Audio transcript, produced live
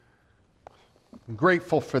I'm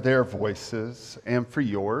grateful for their voices and for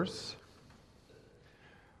yours,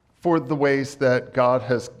 for the ways that God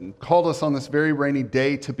has called us on this very rainy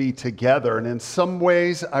day to be together. And in some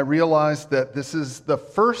ways, I realize that this is the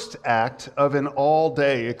first act of an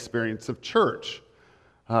all-day experience of church.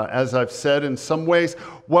 As I've said, in some ways,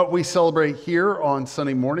 what we celebrate here on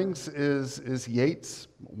Sunday mornings is Yates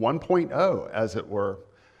 1.0, as it were.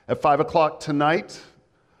 At 5 o'clock tonight,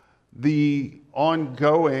 the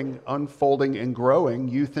ongoing, unfolding, and growing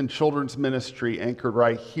youth and children's ministry anchored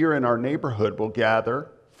right here in our neighborhood will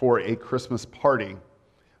gather for a Christmas party.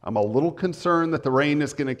 I'm a little concerned that the rain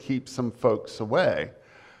is going to keep some folks away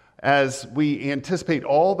as we anticipate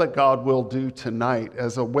all that God will do tonight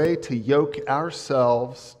as a way to yoke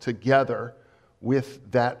ourselves together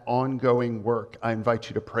with that ongoing work. I invite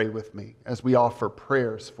you to pray with me as we offer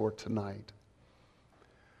prayers for tonight.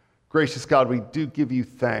 Gracious God, we do give you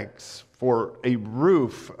thanks for a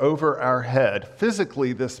roof over our head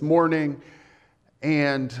physically this morning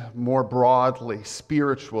and more broadly,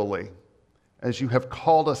 spiritually, as you have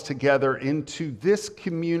called us together into this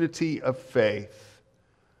community of faith,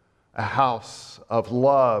 a house of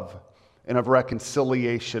love and of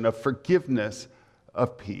reconciliation, of forgiveness,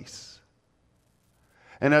 of peace.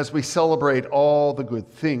 And as we celebrate all the good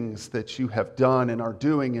things that you have done and are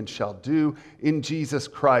doing and shall do in Jesus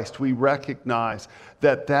Christ, we recognize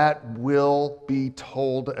that that will be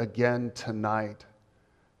told again tonight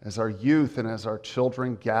as our youth and as our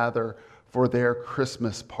children gather for their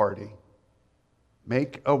Christmas party.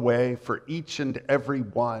 Make a way for each and every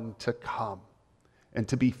one to come and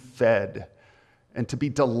to be fed and to be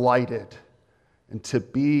delighted and to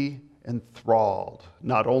be enthralled,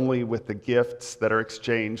 not only with the gifts that are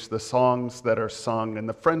exchanged, the songs that are sung, and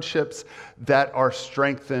the friendships that are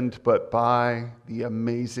strengthened, but by the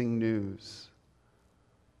amazing news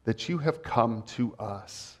that you have come to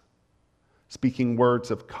us, speaking words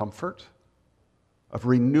of comfort, of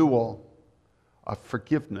renewal, of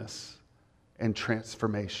forgiveness, and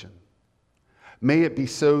transformation. May it be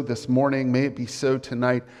so this morning, may it be so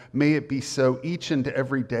tonight, may it be so each and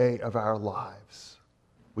every day of our lives.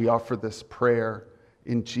 We offer this prayer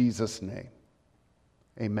in Jesus' name.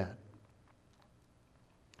 Amen.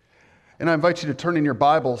 And I invite you to turn in your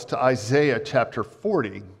Bibles to Isaiah chapter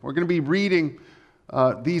 40. We're going to be reading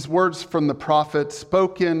these words from the prophet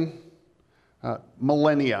spoken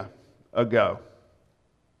millennia ago,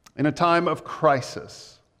 in a time of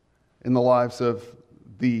crisis in the lives of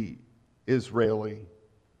the Israeli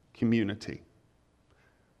community,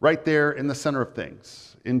 right there in the center of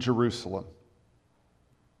things, in Jerusalem.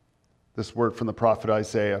 This word from the prophet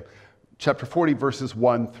Isaiah, chapter 40, verses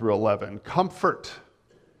 1 through 11. Comfort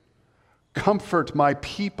my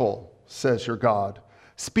people, says your God.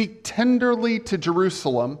 Speak tenderly to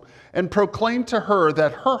Jerusalem and proclaim to her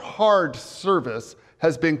that her hard service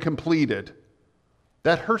has been completed,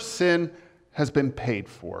 that her sin has been paid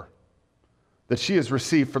for, that she has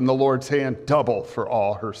received from the Lord's hand double for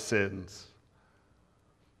all her sins.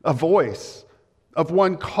 A voice of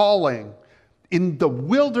one calling, in the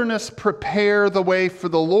wilderness prepare the way for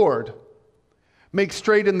the Lord. Make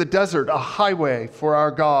straight in the desert a highway for our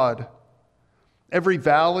God. Every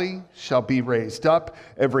valley shall be raised up,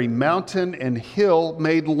 every mountain and hill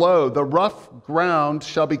made low. The rough ground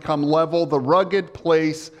shall become level, the rugged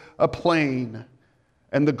place a plain.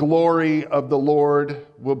 And the glory of the Lord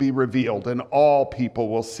will be revealed, and all people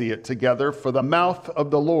will see it together, for the mouth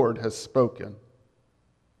of the Lord has spoken.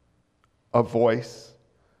 A voice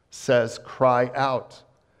says, cry out.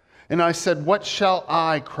 And I said, what shall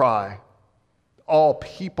I cry? All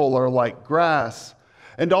people are like grass,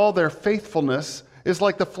 and all their faithfulness is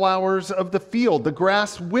like the flowers of the field. The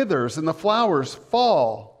grass withers and the flowers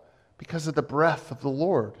fall because of the breath of the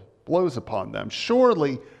Lord blows upon them.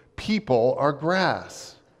 Surely people are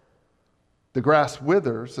grass. The grass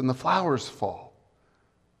withers and the flowers fall,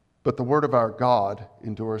 but the word of our God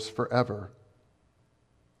endures forever.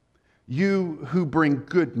 You who bring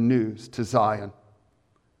good news to Zion,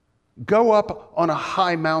 go up on a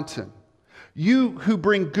high mountain. You who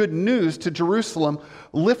bring good news to Jerusalem,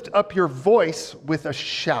 lift up your voice with a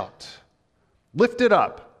shout. Lift it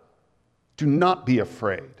up. Do not be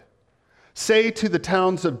afraid. Say to the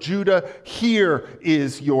towns of Judah, here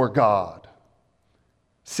is your God.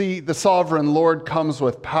 See, the sovereign Lord comes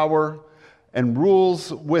with power and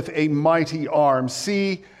rules with a mighty arm.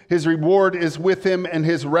 See, his reward is with him and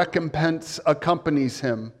his recompense accompanies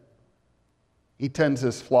him. He tends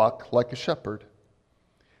his flock like a shepherd.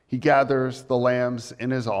 He gathers the lambs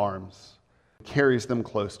in his arms, carries them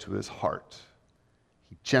close to his heart.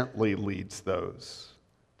 He gently leads those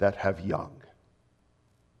that have young.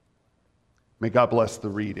 May God bless the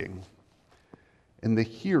reading in the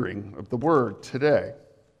hearing of the word today.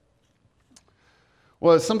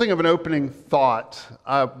 Well, as something of an opening thought,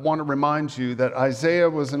 I want to remind you that Isaiah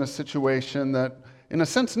was in a situation that, in a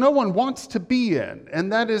sense, no one wants to be in,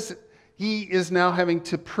 and that is he is now having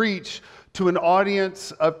to preach to an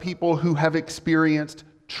audience of people who have experienced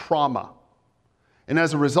trauma. And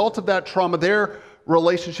as a result of that trauma, their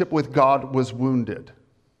relationship with God was wounded.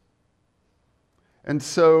 And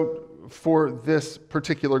so, for this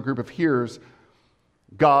particular group of hearers,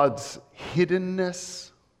 God's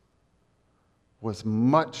hiddenness was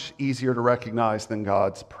much easier to recognize than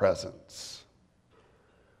God's presence.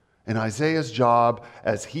 And Isaiah's job,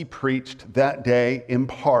 as he preached that day in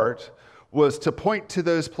part, was to point to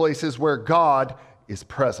those places where God is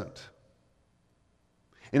present.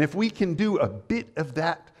 And if we can do a bit of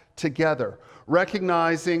that together,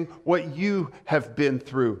 recognizing what you have been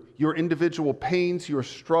through, your individual pains, your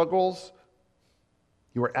struggles,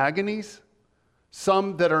 your agonies,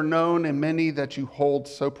 some that are known and many that you hold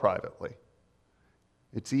so privately.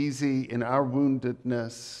 It's easy in our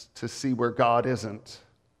woundedness to see where God isn't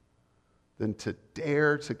than to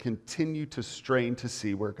dare to continue to strain to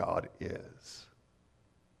see where God is.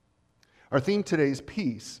 Our theme today is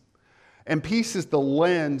peace. And peace is the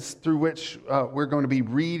lens through which we're going to be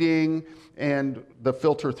reading and the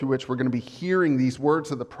filter through which we're going to be hearing these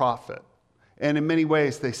words of the prophet. And in many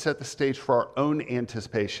ways, they set the stage for our own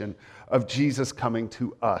anticipation of Jesus coming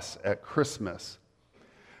to us at Christmas.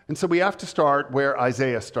 And so we have to start where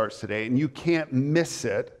Isaiah starts today, and you can't miss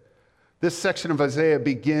it. This section of Isaiah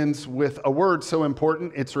begins with a word so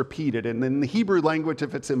important, it's repeated. And in the Hebrew language,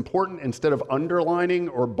 if it's important, instead of underlining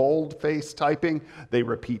or bold-face typing, they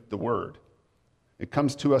repeat the word. It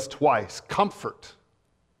comes to us twice. Comfort.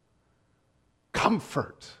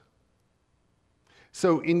 Comfort.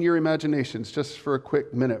 So in your imaginations, just for a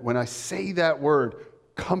quick minute, when I say that word,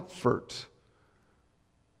 comfort,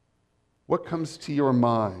 what comes to your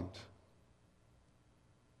mind?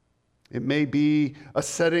 It may be a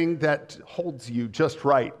setting that holds you just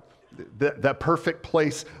right, that perfect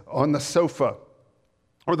place on the sofa,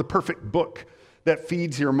 or the perfect book that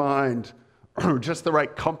feeds your mind, or just the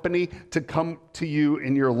right company to come to you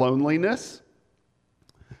in your loneliness.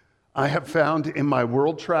 I have found in my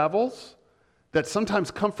world travels that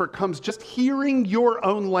sometimes comfort comes just hearing your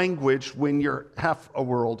own language when you're half a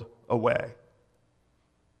world away.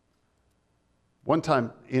 One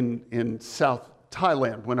time in South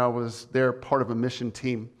Thailand, when I was there part of a mission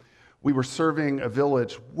team, we were serving a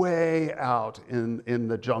village way out in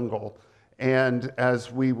the jungle. And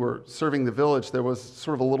as we were serving the village, there was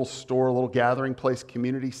sort of a little store, a little gathering place,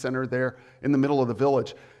 community center there in the middle of the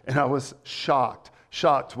village. And I was shocked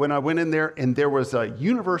when I went in there and there was a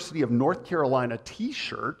University of North Carolina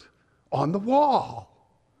t-shirt on the wall.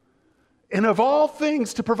 And of all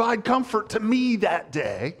things to provide comfort to me that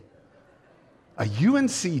day, a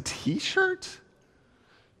UNC t-shirt?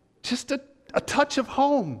 Just a touch of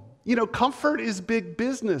home. You know, comfort is big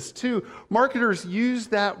business too. Marketers use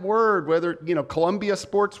that word, whether, Columbia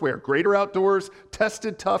Sportswear, Greater Outdoors,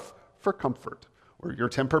 tested tough for comfort. Or your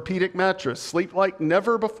Tempur-Pedic mattress, sleep like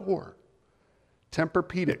never before.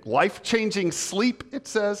 Tempur-Pedic, life-changing sleep, it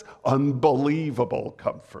says, unbelievable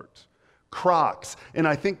comfort. Crocs, and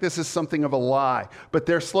I think this is something of a lie, but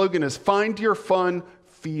their slogan is find your fun,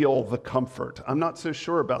 feel the comfort. I'm not so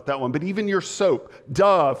sure about that one, but even your soap,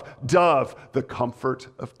 Dove, the comfort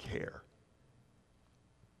of care.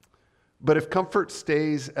 But if comfort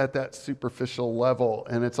stays at that superficial level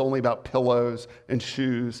and it's only about pillows and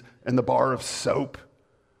shoes and the bar of soap,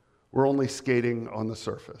 we're only skating on the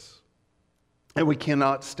surface. And we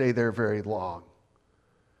cannot stay there very long.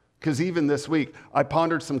 Because even this week, I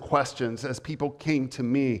pondered some questions as people came to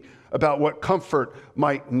me about what comfort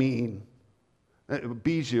might mean.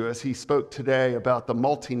 Bijou, as he spoke today about the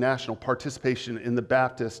multinational participation in the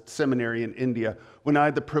Baptist seminary in India, when I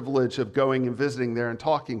had the privilege of going and visiting there and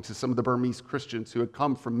talking to some of the Burmese Christians who had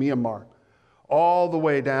come from Myanmar, all the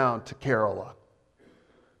way down to Kerala,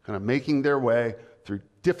 kind of making their way through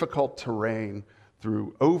difficult terrain,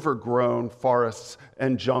 through overgrown forests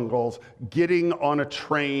and jungles, getting on a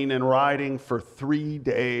train and riding for 3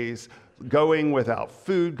 days, going without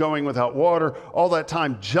food, going without water, all that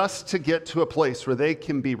time just to get to a place where they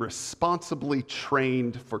can be responsibly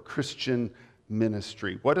trained for Christian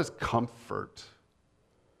ministry. What does comfort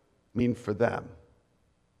mean for them?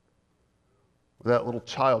 That little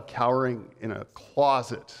child cowering in a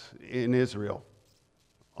closet in Israel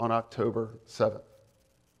on October 7th,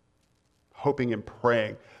 hoping and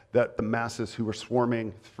praying that the masses who were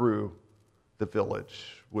swarming through the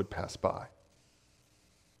village would pass by.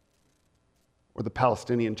 Or the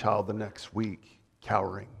Palestinian child the next week,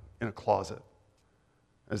 cowering in a closet,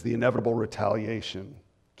 as the inevitable retaliation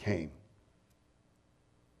came.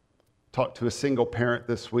 Talked to a single parent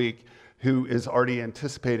this week who is already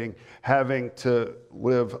anticipating having to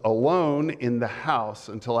live alone in the house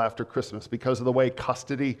until after Christmas because of the way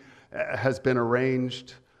custody has been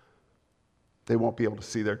arranged. They won't be able to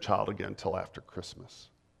see their child again until after Christmas.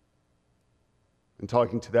 And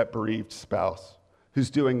talking to that bereaved spouse who's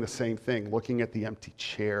doing the same thing, looking at the empty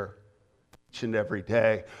chair each and every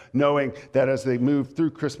day, knowing that as they move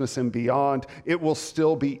through Christmas and beyond, it will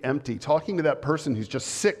still be empty. Talking to that person who's just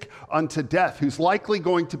sick unto death, who's likely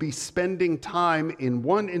going to be spending time in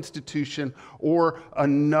one institution or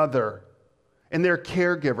another, and their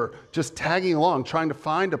caregiver just tagging along, trying to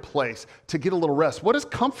find a place to get a little rest. What does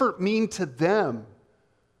comfort mean to them?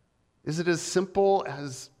 Is it as simple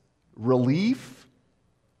as relief,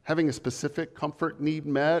 having a specific comfort need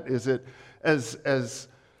met? Is it as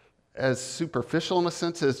superficial in a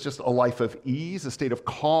sense as just a life of ease, a state of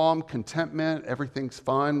calm, contentment, everything's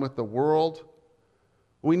fine with the world?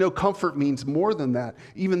 We know comfort means more than that,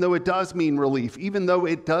 even though it does mean relief, even though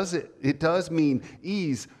it does mean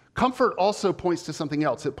ease. Comfort also points to something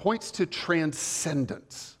else. It points to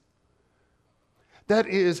transcendence. That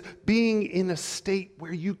is, being in a state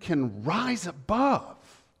where you can rise above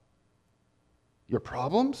your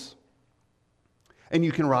problems and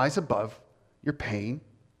you can rise above your pain.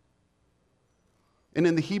 And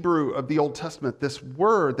in the Hebrew of the Old Testament, this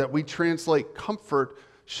word that we translate comfort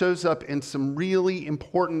shows up in some really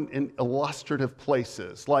important and illustrative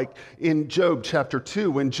places, like in Job chapter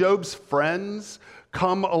 2, when Job's friends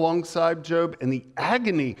come alongside Job in the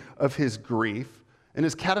agony of his grief and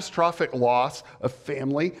his catastrophic loss of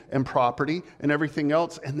family and property and everything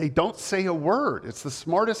else, and they don't say a word. It's the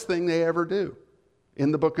smartest thing they ever do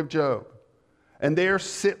in the book of Job. And there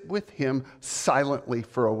sit with him silently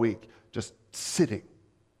for a week, just sitting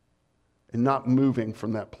and not moving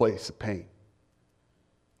from that place of pain.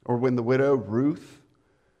 Or when the widow Ruth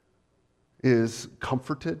is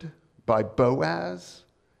comforted by Boaz,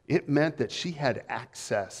 it meant that she had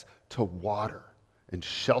access to water and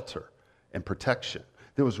shelter and protection.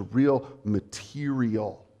 There was real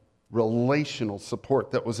material, relational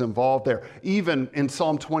support that was involved there. Even in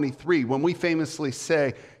Psalm 23, when we famously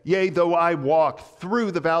say, "Yea, though I walk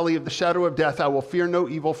through the valley of the shadow of death, I will fear no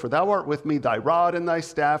evil, for thou art with me, thy rod and thy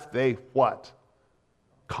staff, they" what?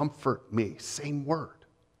 Comfort me. Same word.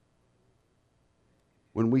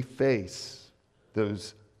 When we face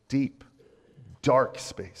those deep, dark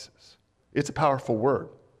spaces, it's a powerful word.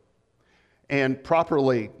 And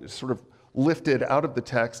properly sort of lifted out of the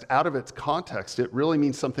text, out of its context, it really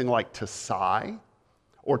means something like to sigh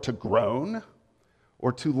or to groan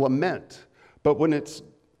or to lament. But when it's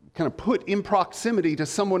kind of put in proximity to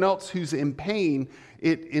someone else who's in pain,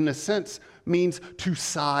 it, in a sense, means to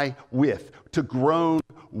sigh with, to groan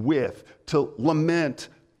with, to lament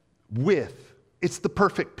with. It's the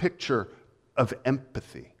perfect picture of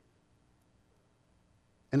empathy.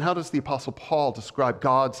 And how does the Apostle Paul describe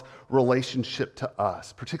God's relationship to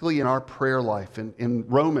us, particularly in our prayer life? In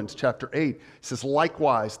Romans chapter 8, it says,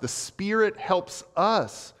 "Likewise, the Spirit helps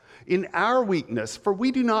us in our weakness, for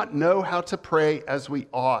we do not know how to pray as we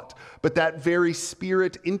ought, but that very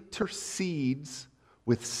Spirit intercedes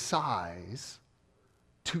with sighs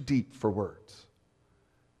too deep for words.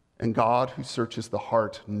 And God, who searches the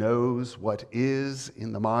heart, knows what is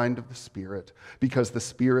in the mind of the Spirit, because the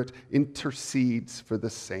Spirit intercedes for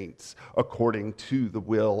the saints according to the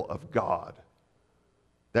will of God."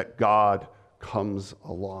 That God comes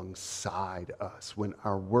alongside us when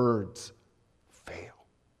our words fail,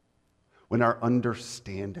 when our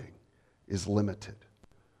understanding is limited,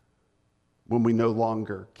 when we no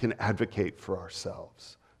longer can advocate for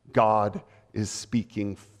ourselves. God is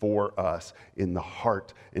speaking for us in the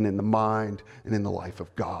heart and in the mind and in the life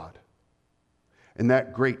of God. And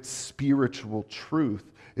that great spiritual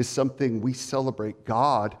truth is something we celebrate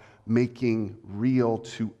God making real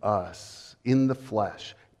to us in the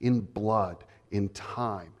flesh, in blood, in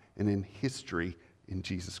time, and in history in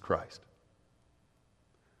Jesus Christ.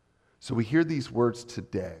 So we hear these words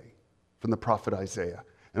today from the prophet Isaiah,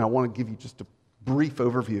 and I want to give you just a brief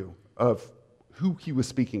overview of who he was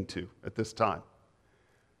speaking to at this time.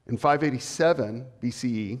 In 587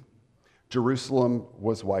 BCE, Jerusalem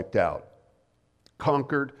was wiped out,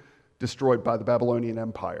 conquered, destroyed by the Babylonian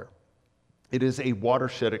Empire. It is a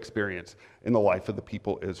watershed experience in the life of the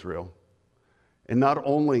people Israel. And not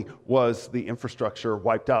only was the infrastructure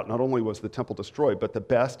wiped out, not only was the temple destroyed, but the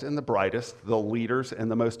best and the brightest, the leaders and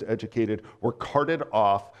the most educated, were carted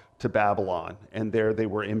off to Babylon, and there they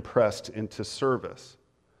were impressed into service.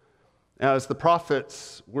 As the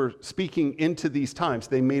prophets were speaking into these times,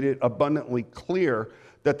 they made it abundantly clear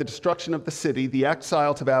that the destruction of the city, the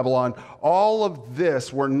exile to Babylon, all of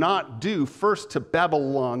this were not due first to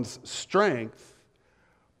Babylon's strength,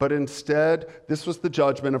 but instead, this was the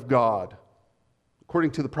judgment of God.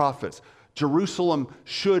 According to the prophets, Jerusalem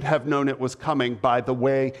should have known it was coming by the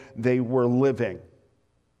way they were living.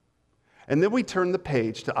 And then we turn the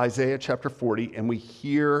page to Isaiah chapter 40, and we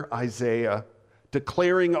hear Isaiah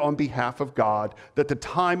declaring on behalf of God that the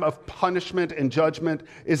time of punishment and judgment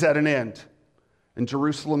is at an end, and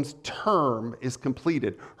Jerusalem's term is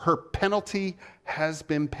completed. Her penalty has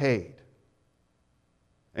been paid.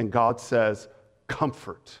 And God says,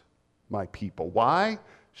 "Comfort my people." Why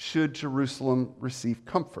should Jerusalem receive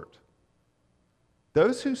comfort?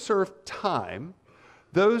 Those who serve time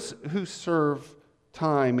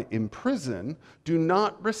in prison do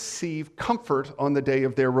not receive comfort on the day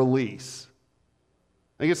of their release.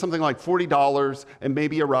 They get something like $40 and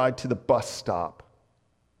maybe a ride to the bus stop.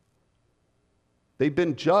 They've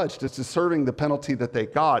been judged as deserving the penalty that they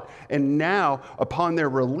got, and now, upon their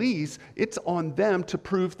release, it's on them to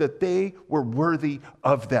prove that they were worthy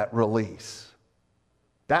of that release.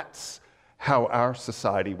 That's how our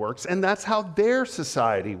society works, and that's how their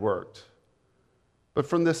society worked. But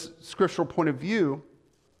from this scriptural point of view,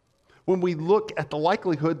 when we look at the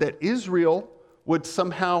likelihood that Israel would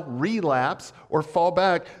somehow relapse or fall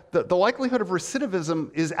back, the likelihood of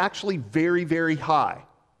recidivism is actually very, very high.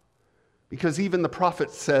 Because even the prophet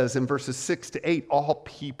says in verses 6 to 8, all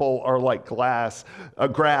people are like grass.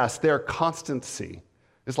 Their constancy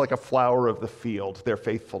is like a flower of the field. Their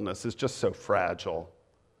faithfulness is just so fragile.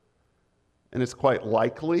 And it's quite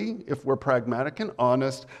likely, if we're pragmatic and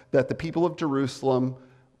honest, that the people of Jerusalem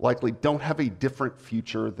likely don't have a different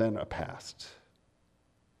future than a past.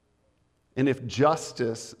 And if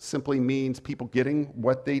justice simply means people getting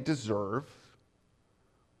what they deserve,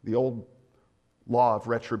 the old law of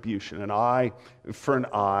retribution, an eye for an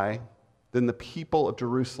eye, then the people of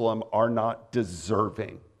Jerusalem are not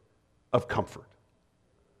deserving of comfort,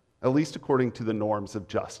 at least according to the norms of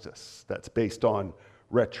justice that's based on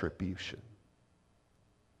retribution.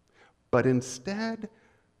 But instead,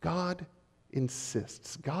 God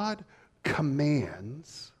insists, God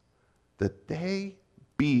commands that they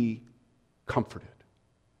be comforted.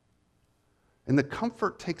 And the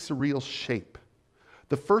comfort takes a real shape.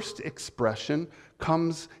 The first expression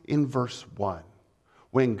comes in verse 1,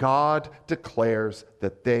 when God declares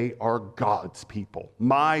that they are God's people.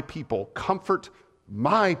 My people, comfort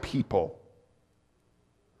my people.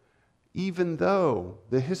 Even though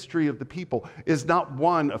the history of the people is not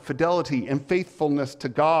one of fidelity and faithfulness to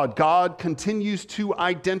God, God continues to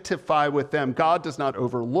identify with them. God does not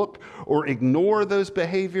overlook or ignore those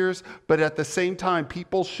behaviors, but at the same time,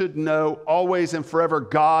 people should know always and forever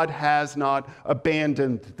God has not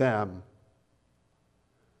abandoned them.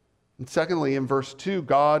 And secondly, in verse 2,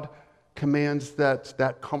 God commands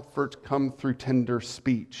that comfort come through tender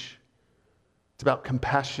speech. It's about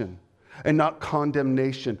compassion and not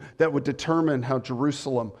condemnation that would determine how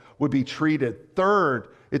Jerusalem would be treated. Third,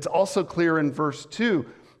 it's also clear in verse 2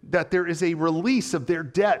 that there is a release of their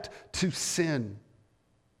debt to sin.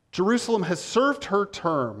 Jerusalem has served her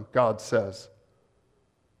term, God says.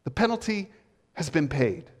 The penalty has been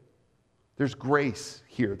paid. There's grace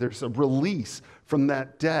here. There's a release from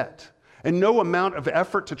that debt. And no amount of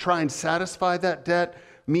effort to try and satisfy that debt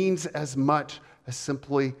means as much as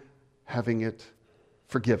simply having it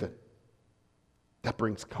forgiven. That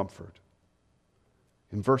brings comfort.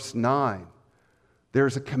 In verse 9,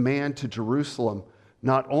 there's a command to Jerusalem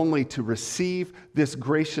not only to receive this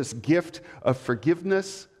gracious gift of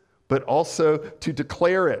forgiveness, but also to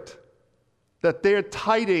declare it. That their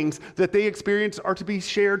tidings that they experience are to be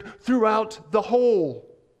shared throughout the whole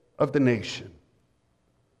of the nation,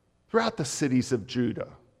 throughout the cities of Judah.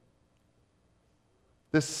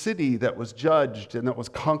 This city that was judged and that was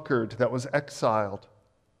conquered, that was exiled,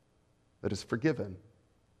 that is forgiven,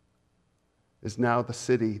 is now the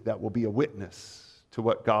city that will be a witness to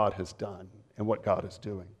what God has done and what God is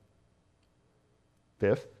doing.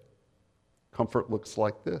 Fifth, comfort looks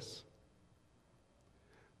like this.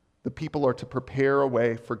 The people are to prepare a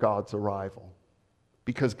way for God's arrival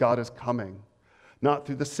because God is coming, not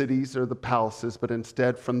through the cities or the palaces, but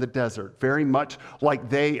instead from the desert, very much like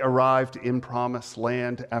they arrived in Promised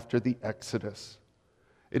Land after the Exodus.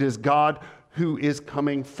 It is God who is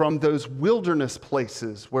coming from those wilderness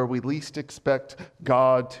places where we least expect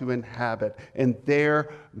God to inhabit. And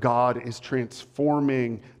there, God is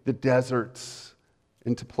transforming the deserts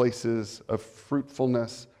into places of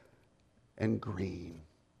fruitfulness and green.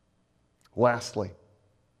 Lastly,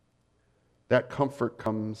 that comfort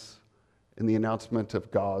comes in the announcement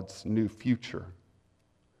of God's new future.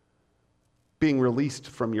 Being released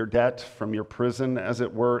from your debt, from your prison, as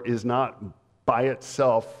it were, is not by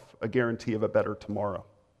itself a guarantee of a better tomorrow.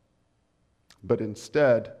 But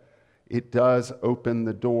instead, it does open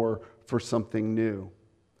the door for something new.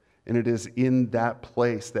 And it is in that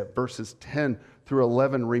place that verses 10 through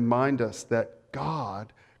 11 remind us that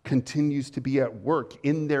God continues to be at work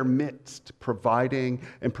in their midst, providing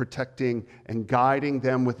and protecting and guiding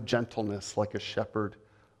them with gentleness like a shepherd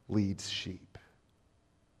leads sheep.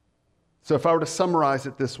 So if I were to summarize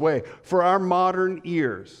it this way, for our modern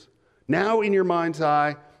ears, now in your mind's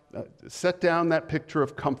eye, set down that picture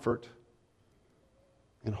of comfort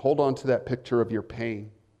and hold on to that picture of your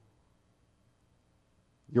pain,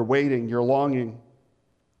 your waiting, your longing,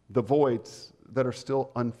 the voids that are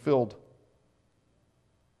still unfilled.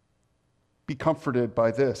 Be comforted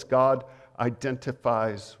by this. God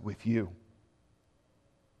identifies with you.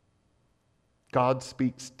 God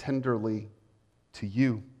speaks tenderly to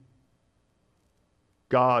you.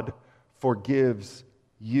 God forgives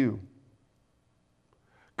you.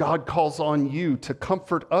 God calls on you to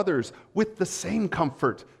comfort others with the same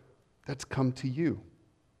comfort that's come to you.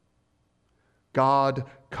 God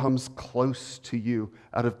comes close to you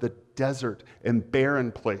out of the desert and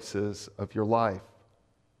barren places of your life.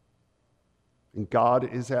 And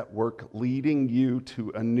God is at work leading you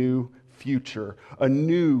to a new future, a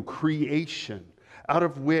new creation out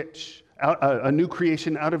of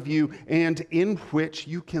you and in which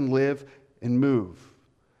you can live and move.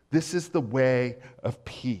 This is the way of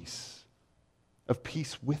peace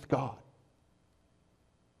with God,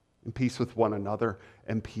 and peace with one another,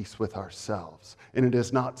 and peace with ourselves. And it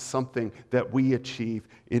is not something that we achieve.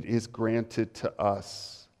 It is granted to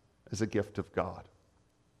us as a gift of God.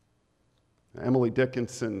 Emily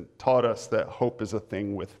Dickinson taught us that hope is a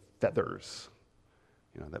thing with feathers,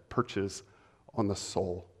 that perches on the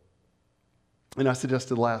soul. And I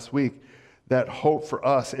suggested last week that hope for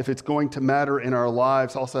us, if it's going to matter in our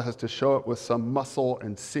lives, also has to show up with some muscle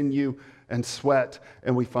and sinew and sweat,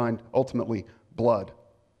 and we find ultimately blood.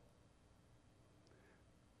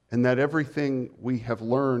 And that everything we have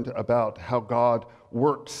learned about how God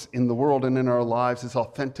works in the world and in our lives is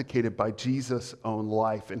authenticated by Jesus' own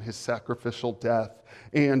life and his sacrificial death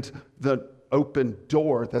and the open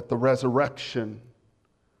door that the resurrection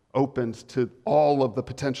opens to all of the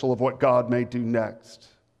potential of what God may do next.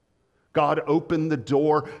 God opened the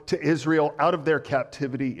door to Israel out of their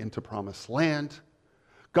captivity into promised land.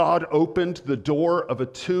 God opened the door of a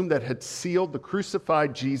tomb that had sealed the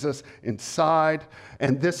crucified Jesus inside.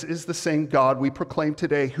 And this is the same God we proclaim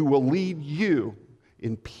today who will lead you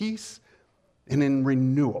in peace and in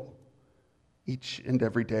renewal each and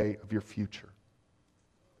every day of your future.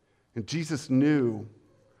 And Jesus knew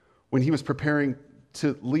when he was preparing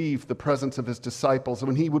to leave the presence of his disciples, and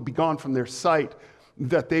when he would be gone from their sight,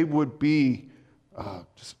 that they would be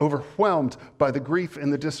just overwhelmed by the grief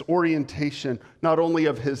and the disorientation, not only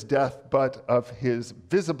of his death, but of his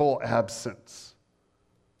visible absence.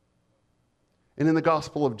 And in the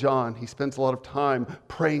Gospel of John, he spends a lot of time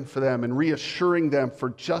praying for them and reassuring them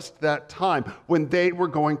for just that time when they were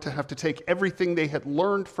going to have to take everything they had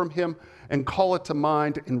learned from him and call it to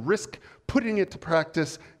mind and risk putting it to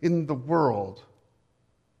practice in the world.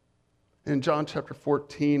 In John chapter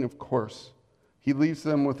 14, of course, he leaves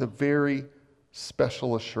them with a very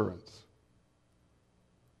special assurance.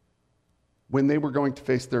 When they were going to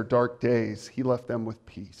face their dark days, he left them with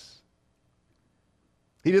peace.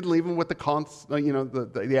 He didn't leave them with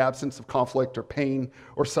the absence of conflict or pain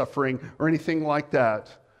or suffering or anything like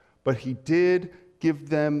that. But he did give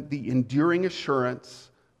them the enduring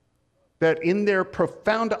assurance that in their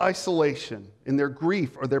profound isolation, in their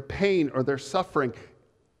grief or their pain or their suffering,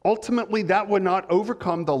 ultimately that would not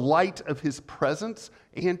overcome the light of his presence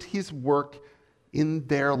and his work in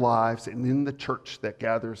their lives and in the church that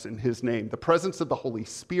gathers in his name. The presence of the Holy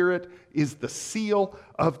Spirit is the seal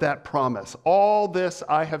of that promise. All this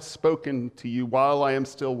I have spoken to you while I am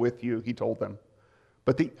still with you, he told them.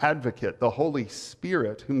 But the advocate, the Holy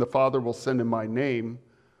Spirit, whom the Father will send in my name,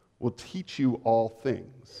 will teach you all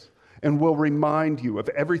things and will remind you of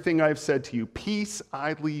everything I have said to you. Peace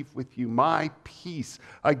I leave with you. My peace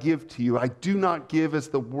I give to you. I do not give as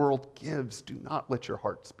the world gives. Do not let your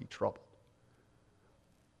hearts be troubled.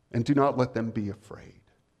 And do not let them be afraid.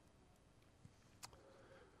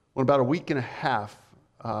 Well, about a week and a half,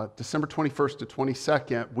 December 21st to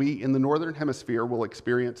 22nd, we in the Northern Hemisphere will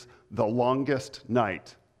experience the longest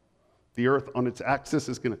night. The Earth on its axis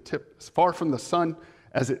is going to tip as far from the sun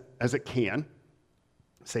as it can,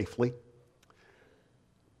 safely.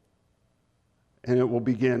 And it will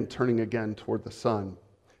begin turning again toward the sun.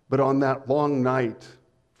 But on that long night,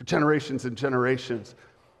 for generations and generations,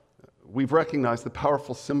 we've recognized the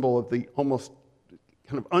powerful symbol of the almost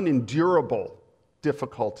kind of unendurable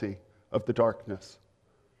difficulty of the darkness.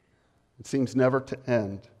 It seems never to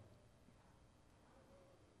end.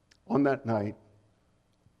 On that night,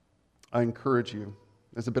 I encourage you,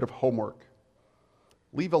 as a bit of homework,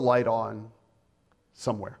 leave a light on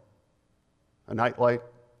somewhere. A night light,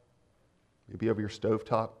 maybe over your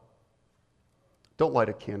stovetop. Don't light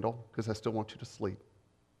a candle, because I still want you to sleep.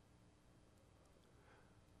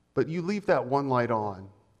 But you leave that one light on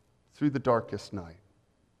through the darkest night.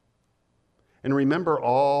 And remember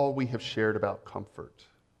all we have shared about comfort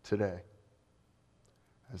today.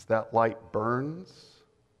 As that light burns,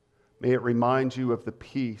 may it remind you of the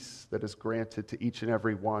peace that is granted to each and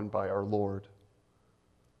every one by our Lord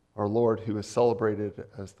who is celebrated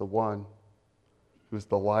as the one who is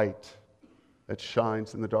the light that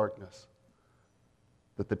shines in the darkness,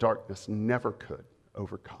 that the darkness never could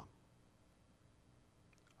overcome.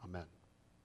 Amen.